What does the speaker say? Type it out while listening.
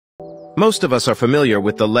Most of us are familiar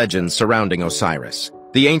with the legends surrounding Osiris,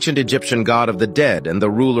 the ancient Egyptian god of the dead and the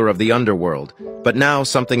ruler of the underworld, but now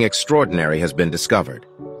something extraordinary has been discovered.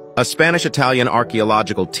 A Spanish-Italian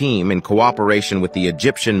archaeological team, in cooperation with the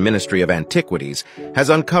Egyptian Ministry of Antiquities, has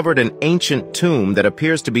uncovered an ancient tomb that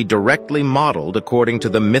appears to be directly modeled according to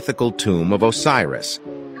the mythical tomb of Osiris.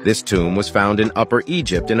 This tomb was found in Upper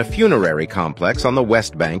Egypt in a funerary complex on the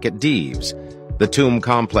West Bank at Dives. The tomb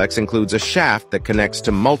complex includes a shaft that connects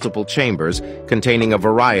to multiple chambers containing a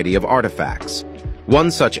variety of artifacts. One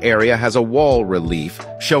such area has a wall relief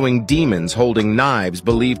showing demons holding knives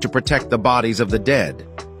believed to protect the bodies of the dead.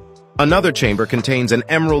 Another chamber contains an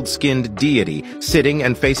emerald-skinned deity sitting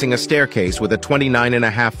and facing a staircase with a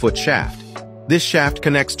 29.5-foot shaft. This shaft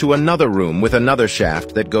connects to another room with another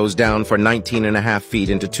shaft that goes down for 19.5 feet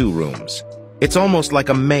into 2 rooms. It's almost like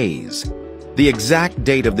a maze. The exact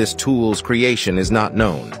date of this tool's creation is not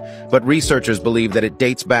known, but researchers believe that it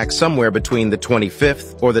dates back somewhere between the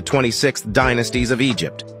 25th or the 26th dynasties of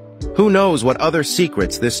Egypt. Who knows what other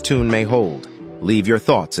secrets this tomb may hold? Leave your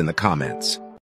thoughts in the comments.